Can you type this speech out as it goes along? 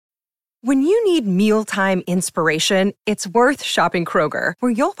When you need mealtime inspiration, it's worth shopping Kroger,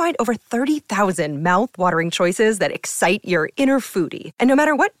 where you'll find over 30,000 mouth-watering choices that excite your inner foodie. And no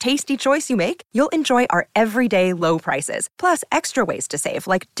matter what tasty choice you make, you'll enjoy our everyday low prices, plus extra ways to save,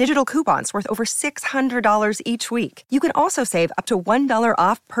 like digital coupons worth over $600 each week. You can also save up to $1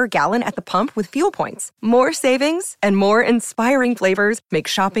 off per gallon at the pump with fuel points. More savings and more inspiring flavors make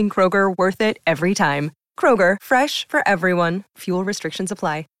shopping Kroger worth it every time. Kroger, fresh for everyone. Fuel restrictions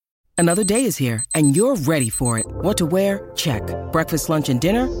apply. Another day is here, and you're ready for it. What to wear? Check. Breakfast, lunch, and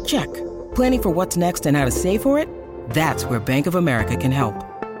dinner? Check. Planning for what's next and how to save for it? That's where Bank of America can help.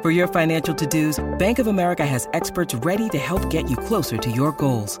 For your financial to-dos, Bank of America has experts ready to help get you closer to your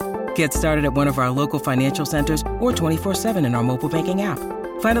goals. Get started at one of our local financial centers or 24/7 in our mobile banking app.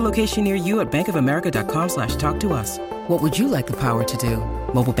 Find a location near you at bankofamerica.com/talktous. What would you like the power to do?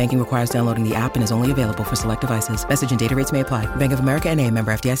 Mobile banking requires downloading the app and is only available for select devices. Message and data rates may apply. Bank of America N.A.,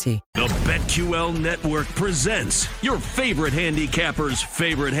 member FDIC. The BetQL Network presents your favorite handicapper's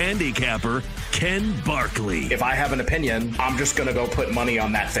favorite handicapper, Ken Barkley. If I have an opinion, I'm just going to go put money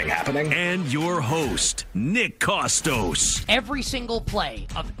on that thing happening. And your host, Nick Costos. Every single play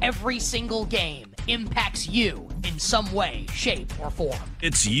of every single game impacts you in some way, shape, or form.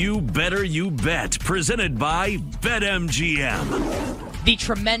 It's You Better You Bet, presented by BetMGM. The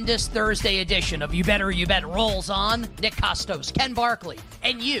tremendous Thursday edition of You Better You Bet rolls on. Nick Costos, Ken Barkley,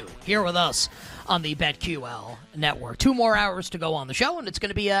 and you here with us on the BetQL Network. 2 more hours to go on the show, and it's going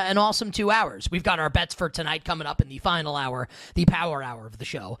to be an awesome 2 hours. We've got our bets for tonight coming up in the final hour, the power hour of the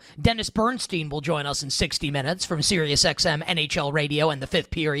show. Dennis Bernstein will join us in 60 minutes from SiriusXM NHL Radio and the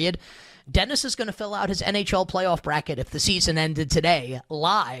fifth period. Dennis is going to fill out his NHL playoff bracket if the season ended today,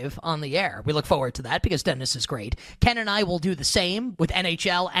 live on the air. We look forward to that because Dennis is great. Ken and I will do the same with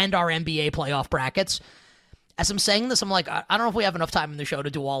NHL and our NBA playoff brackets. As I'm saying this, I'm like, I don't know if we have enough time in the show to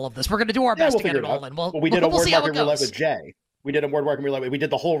do all of this. We're going to do our best to get it all in. We did a word see how market it roulette goes. with Jay. We did a word market roulette. We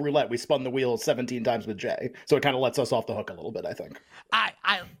did the whole roulette. We spun the wheel 17 times with Jay. So it kind of lets us off the hook a little bit, I think. I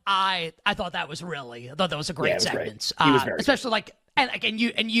thought that was a great segment. Great. He was very especially good. And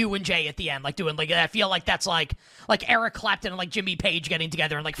you and Jay at the end, like doing like I feel like that's like Eric Clapton and like Jimmy Page getting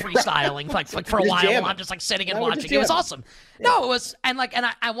together and like freestyling like for a while while I'm just like sitting and watching. It was awesome. No, it was and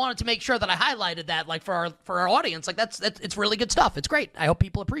I wanted to make sure that I highlighted that like for our audience. Like that's it's really good stuff. It's great. I hope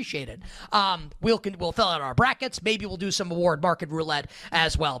people appreciate it. We'll fill out our brackets. Maybe we'll do some award market roulette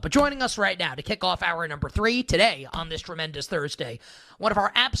as well. But joining us right now to kick off hour number 3 today on this tremendous Thursday, one of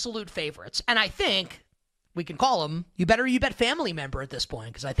our absolute favorites, and I think we can call him You Better You Bet family member at this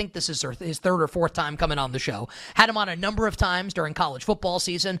point, because I think this is his third or fourth time coming on the show. Had him on a number of times during college football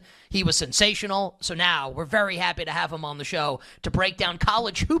season. He was sensational. So now we're very happy to have him on the show to break down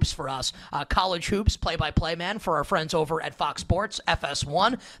college hoops for us. College hoops play-by-play man for our friends over at Fox Sports,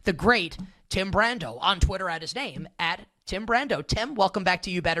 FS1, the great Tim Brando, on Twitter at his name, at Tim Brando. Tim, welcome back to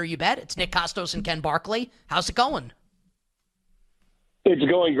You Better You Bet. It's Nick Costos and Ken Barkley. How's it going? It's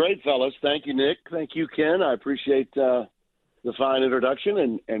going great, fellas. Thank you, Nick. Thank you, Ken. I appreciate the fine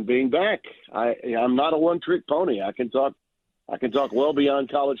introduction and being back. I'm not a one-trick pony. I can talk well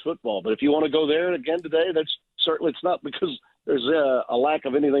beyond college football. But if you want to go there again today, that's certainly it's not because there's a lack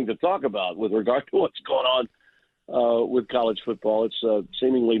of anything to talk about with regard to what's going on with college football. It's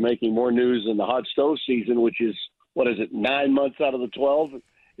seemingly making more news than the hot stove season, which is 9 months out of the 12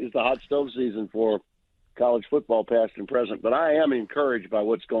 is the hot stove season for college football, past and present. But I am encouraged by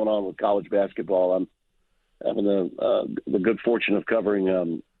what's going on with college basketball. I'm having the good fortune of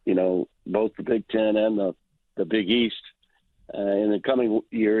covering, both the Big Ten and the Big East. In the coming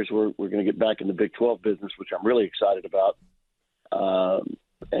years, we're going to get back in the Big 12 business, which I'm really excited about.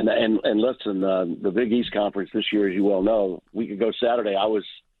 And listen, the Big East Conference this year, as you well know, a week ago this Saturday,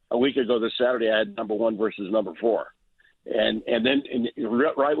 I had number 1 versus number 4. And then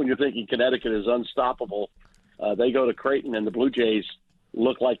right when you're thinking Connecticut is unstoppable, they go to Creighton, and the Blue Jays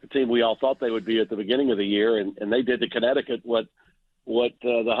look like the team we all thought they would be at the beginning of the year, and they did to Connecticut what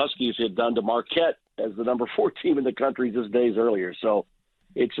the Huskies had done to Marquette as the number 4 team in the country just days earlier. So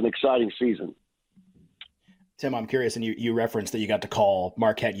it's an exciting season. Tim, I'm curious, and you referenced that you got to call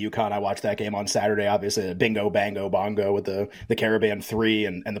Marquette UConn. I watched that game on Saturday, obviously, bingo, bango, bongo with the Caravan 3,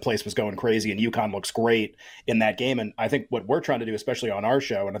 and the place was going crazy, and UConn looks great in that game. And I think what we're trying to do, especially on our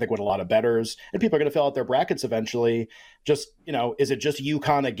show, and I think what a lot of bettors and people are going to fill out their brackets eventually, just, is it just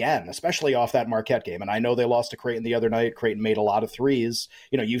UConn again, especially off that Marquette game? And I know they lost to Creighton the other night. Creighton made a lot of threes.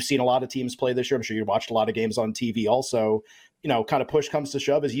 You've seen a lot of teams play this year. I'm sure you watched a lot of games on TV also. Kind of push comes to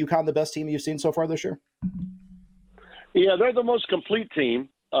shove. Is UConn the best team you've seen so far this year? Yeah, they're the most complete team.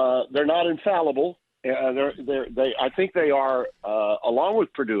 They're not infallible. I think they are, along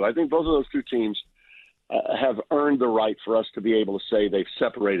with Purdue. I think both of those two teams have earned the right for us to be able to say they've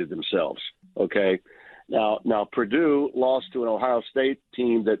separated themselves. Okay. Now Purdue lost to an Ohio State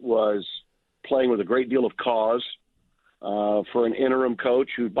team that was playing with a great deal of cause for an interim coach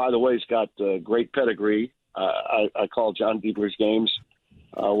who, by the way, has got great pedigree. I call John Diebler's games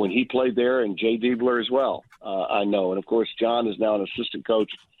when he played there, and Jay Diebler as well. I know. And, of course, John is now an assistant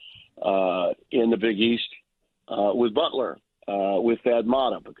coach in the Big East with Butler, with Thad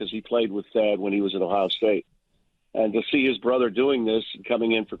Matta, because he played with Thad when he was at Ohio State. And to see his brother doing this and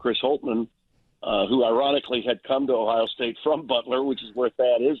coming in for Chris Holtmann, who ironically had come to Ohio State from Butler, which is where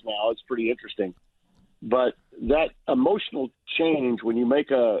Thad is now, it's pretty interesting. But that emotional change, when you make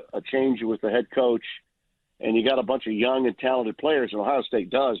a change with the head coach and you got a bunch of young and talented players, and Ohio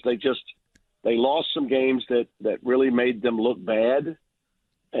State does, they lost some games that really made them look bad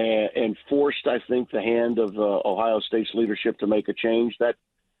and forced, I think, the hand of Ohio State's leadership to make a change. That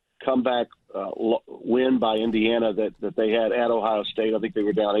comeback win by Indiana that they had at Ohio State, I think they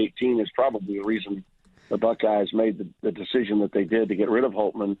were down 18, is probably the reason the Buckeyes made the decision that they did to get rid of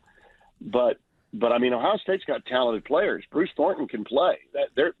Holtmann. But I mean, Ohio State's got talented players. Bruce Thornton can play.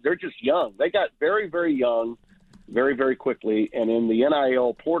 They're just young. They got very, very young, very, very quickly. And in the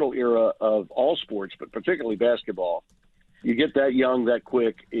NIL portal era of all sports, but particularly basketball, you get that young that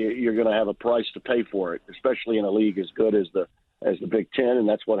quick, you're going to have a price to pay for it, especially in a league as good as the Big Ten, and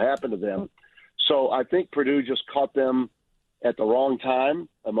that's what happened to them. So I think Purdue just caught them at the wrong time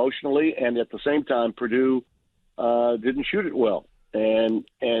emotionally, and at the same time, Purdue didn't shoot it well. And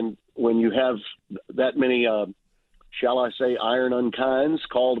when you have that many, shall I say, iron unkinds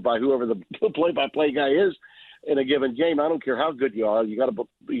called by whoever the play-by-play guy is in a given game, I don't care how good you are, you got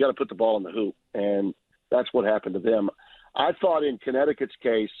to put the ball in the hoop, and that's what happened to them. I thought in Connecticut's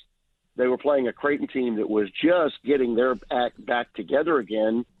case, they were playing a Creighton team that was just getting their act back together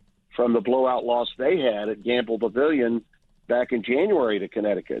again from the blowout loss they had at Gamble Pavilion back in January to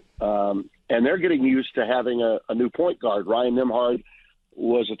Connecticut. And they're getting used to having a new point guard. Ryan Nembhard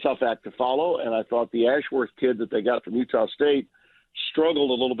was a tough act to follow, and I thought the Ashworth kid that they got from Utah State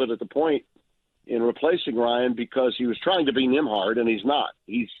struggled a little bit at the point in replacing Ryan because he was trying to be Nembhard, and he's not.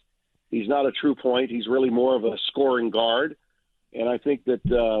 He's not a true point. He's really more of a scoring guard. And I think that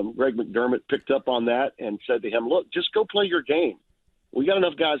Greg McDermott picked up on that and said to him, look, just go play your game. We got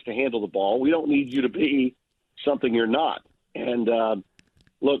enough guys to handle the ball. We don't need you to be something you're not. And,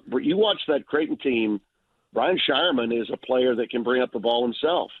 look, you watch that Creighton team, Brian Shireman is a player that can bring up the ball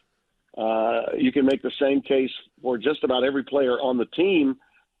himself. You can make the same case for just about every player on the team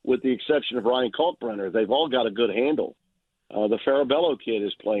with the exception of Ryan Kalkbrenner. They've all got a good handle. The Farabello kid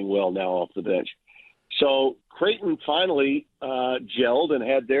is playing well now off the bench. So Creighton finally gelled and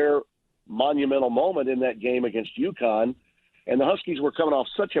had their monumental moment in that game against UConn. And the Huskies were coming off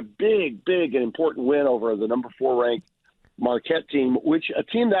such a big and important win over the number 4 ranked Marquette team, which a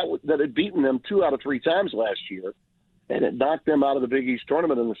team that had beaten them 2 out of 3 times last year, and it knocked them out of the Big East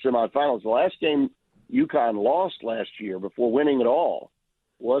tournament in the semifinals. The last game UConn lost last year before winning it all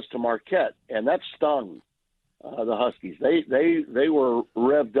was to Marquette, and that stung the Huskies. They were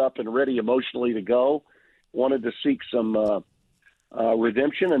revved up and ready emotionally to go, wanted to seek some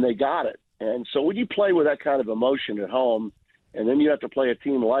redemption, and they got it. And so when you play with that kind of emotion at home, and then you have to play a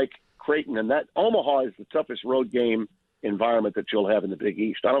team like Creighton, and that Omaha is the toughest road game environment that you'll have in the Big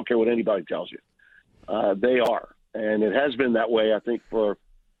East. I don't care what anybody tells you. They are. And it has been that way, I think, for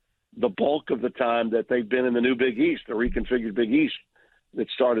the bulk of the time that they've been in the new Big East, the reconfigured Big East that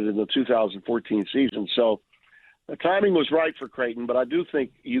started in the 2014 season. So the timing was right for Creighton, but I do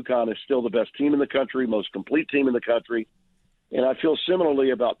think UConn is still the best team in the country, most complete team in the country. And I feel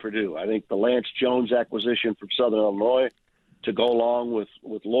similarly about Purdue. I think the Lance Jones acquisition from Southern Illinois to go along with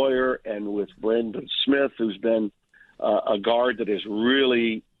Lawyer and with Brandon Smith, who's been a guard that has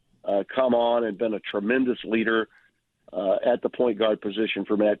really come on and been a tremendous leader at the point guard position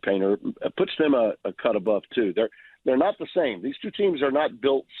for Matt Painter, puts them a cut above too. They're not the same. These two teams are not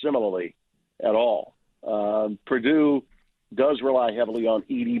built similarly at all. Purdue does rely heavily on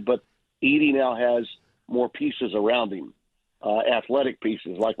Edey, but Edey now has more pieces around him, athletic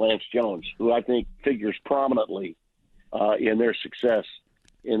pieces like Lance Jones, who I think figures prominently in their success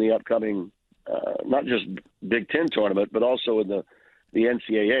in the upcoming not just Big Ten tournament, but also in the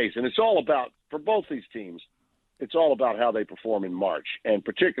NCAAs. And it's all about, for both these teams, it's all about how they perform in March, and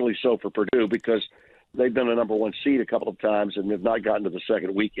particularly so for Purdue because they've been a number 1 seed a couple of times and have not gotten to the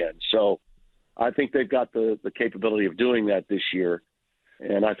second weekend. So I think they've got the capability of doing that this year,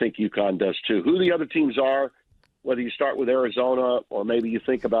 and I think UConn does too. Who the other teams are, whether you start with Arizona or maybe you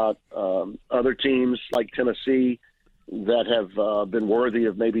think about other teams like Tennessee that have been worthy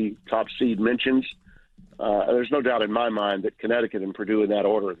of maybe top seed mentions. There's no doubt in my mind that Connecticut and Purdue in that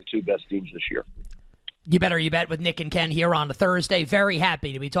order are the two best teams this year. You Better You Bet with Nick and Ken here on a Thursday. Very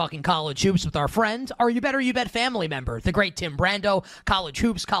happy to be talking college hoops with our friend, our You Better You Bet family member, the great Tim Brando. College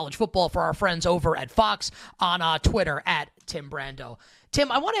hoops, college football for our friends over at Fox on Twitter at Tim Brando. Tim,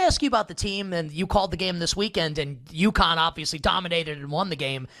 I want to ask you about the team, and you called the game this weekend, and UConn obviously dominated and won the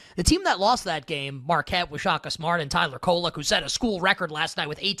game. The team that lost that game, Marquette with Shaka Smart and Tyler Kolek, who set a school record last night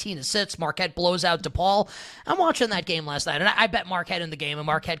with 18 assists. Marquette blows out DePaul. I'm watching that game last night, and I bet Marquette in the game, and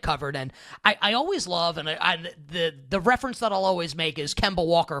Marquette covered. And I always love, and the reference that I'll always make is Kemba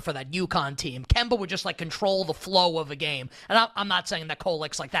Walker for that UConn team. Kemba would just control the flow of a game. And I'm not saying that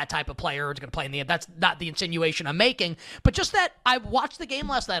Kolek's that type of player who's going to play in the game. That's not the insinuation I'm making. But just that I watched the game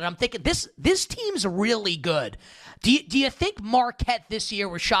last night, and I'm thinking this team's really good. Do you think Marquette this year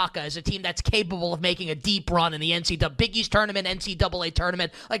with Shaka is a team that's capable of making a deep run in the Big East tournament, NCAA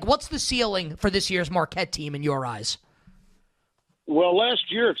tournament? What's the ceiling for this year's Marquette team in your eyes? Well,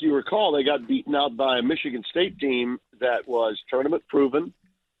 last year, if you recall, they got beaten out by a Michigan State team that was tournament proven,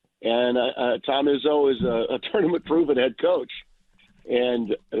 and Tom Izzo is a tournament proven head coach,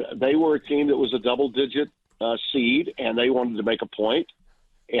 and they were a team that was a double-digit seed, and they wanted to make a point,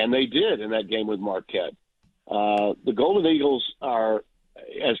 and they did in that game with Marquette. The Golden Eagles are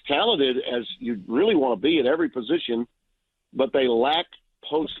as talented as you really want to be at every position, but they lack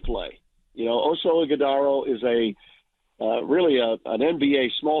post play. Oso Ighodaro is really an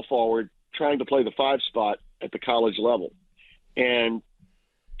NBA small forward trying to play the 5 spot at the college level, and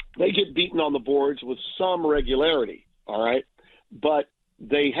they get beaten on the boards with some regularity. All right, but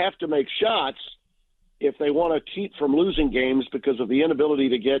they have to make shots if they want to keep from losing games because of the inability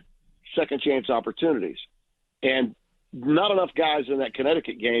to get second chance opportunities. And not enough guys in that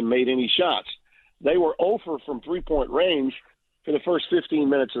Connecticut game made any shots. They were 0 from 3-point range for the first 15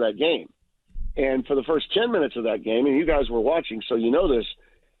 minutes of that game. And for the first 10 minutes of that game, and you guys were watching, so you know this,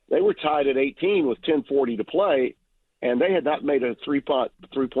 they were tied at 18 with 10:40 to play, and they had not made a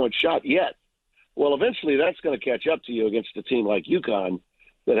three-point shot yet. Well, eventually that's going to catch up to you against a team like UConn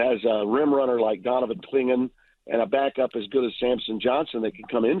that has a rim runner like Donovan Clingan and a backup as good as Samson Johnson that can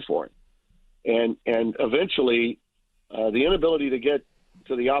come in for him. And eventually the inability to get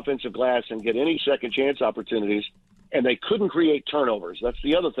to the offensive glass and get any second chance opportunities, and they couldn't create turnovers. That's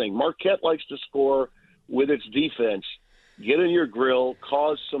the other thing. Marquette likes to score with its defense, get in your grill,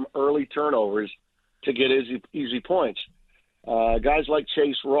 cause some early turnovers to get easy points. Guys like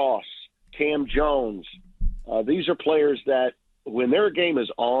Chase Ross, Cam Jones, these are players that when their game is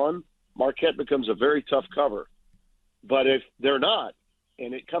on, Marquette becomes a very tough cover. But if they're not,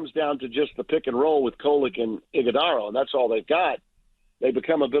 and it comes down to just the pick and roll with Kolek and Ighodaro, and that's all they've got, they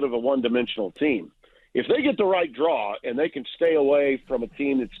become a bit of a one-dimensional team. If they get the right draw and they can stay away from a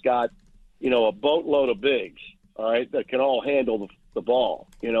team that's got, a boatload of bigs, all right, that can all handle the ball,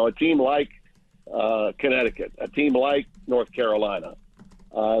 a team like Connecticut, a team like North Carolina,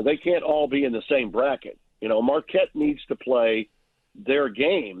 they can't all be in the same bracket. Marquette needs to play their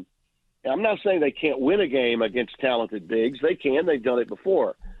game. I'm not saying they can't win a game against talented bigs. They can. They've done it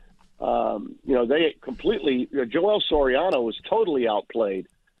before. They completely – Joel Soriano was totally outplayed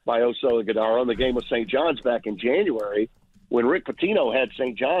by Oso Ighodaro in the game with St. John's back in January when Rick Pitino had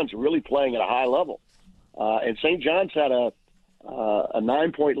St. John's really playing at a high level. And St. John's had a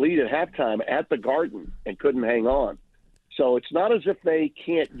 9-point lead at halftime at the Garden and couldn't hang on. So it's not as if they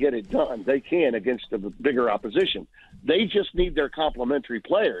can't get it done. They can against the bigger opposition. They just need their complementary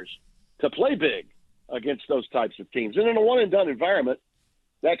players to play big against those types of teams. And in a one-and-done environment,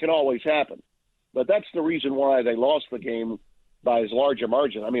 that can always happen. But that's the reason why they lost the game by as large a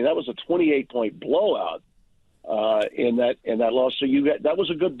margin. I mean, that was a 28-point blowout in that loss. So that was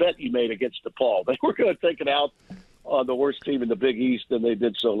a good bet you made against DePaul. They were going to take it out on the worst team in the Big East, and they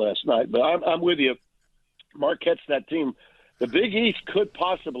did so last night. But I'm with you. Marquette's that team. The Big East could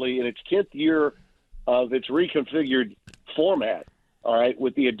possibly, in its 10th year of its reconfigured format, all right,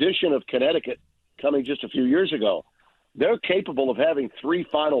 with the addition of Connecticut coming just a few years ago, they're capable of having 3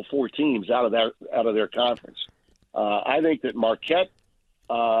 Final Four teams out of their conference. I think that Marquette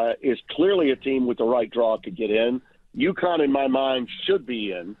is clearly a team with the right draw to get in. UConn, in my mind, should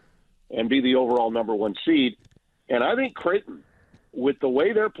be in and be the overall number 1 seed. And I think Creighton, with the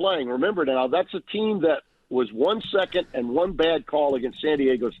way they're playing, remember now, that's a team that was 1 second and 1 bad call against San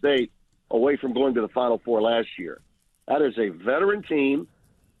Diego State away from going to the Final Four last year. That is a veteran team.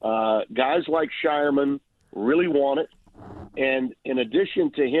 Guys like Shireman really want it. And in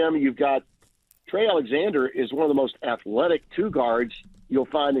addition to him, you've got Trey Alexander is one of the most athletic two guards you'll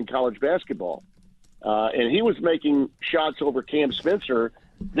find in college basketball. And he was making shots over Cam Spencer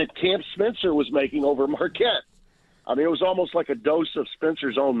that Cam Spencer was making over Marquette. I mean, it was almost like a dose of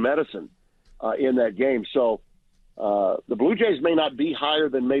Spencer's own medicine in that game. So the Blue Jays may not be higher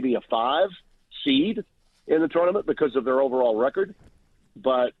than maybe a 5 seed in the tournament because of their overall record.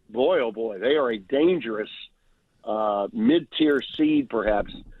 But, boy, oh, boy, they are a dangerous mid-tier seed,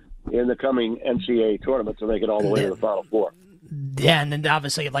 perhaps, in the coming NCAA tournament to make it all the way to the Final Four. Yeah, and then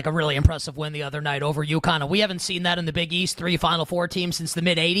obviously like a really impressive win the other night over UConn. We haven't seen that in the Big East 3 Final Four teams since the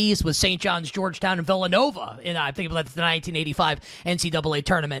mid-'80s with St. John's, Georgetown, and Villanova in, I think, that's the 1985 NCAA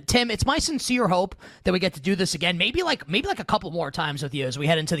tournament. Tim, it's my sincere hope that we get to do this again, maybe like a couple more times with you as we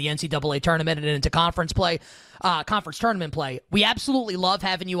head into the NCAA tournament and into conference tournament play. We absolutely love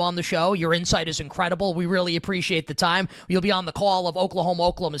having you on the show. Your insight is incredible. We really appreciate the time. You'll be on the call of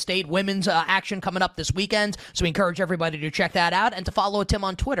Oklahoma State women's action coming up this weekend, so we encourage everybody to check that out and to follow Tim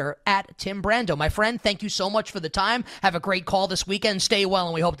on Twitter at Tim Brando. My friend, thank you so much for the time. Have a great call this weekend. Stay well,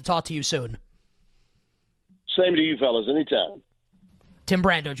 and we hope to talk to you soon. Same to you, fellas. Anytime. Tim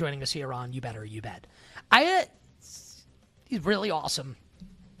Brando joining us here on You Better, You Bet. He's really awesome.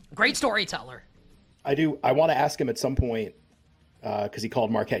 Great storyteller. I want to ask him at some point, because he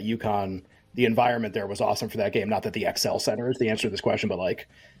called Marquette UConn. The environment there was awesome for that game. Not that the XL Center is the answer to this question, but like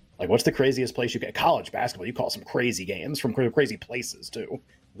what's the craziest place you get college basketball? You call some crazy games from crazy places too.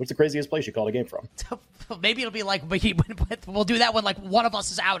 What's the craziest place you called a game from? Maybe it'll be like we'll do that when like one of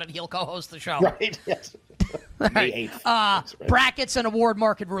us is out and he'll co-host the show. Right. Yes. May 8th. Brackets and award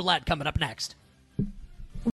market roulette coming up next.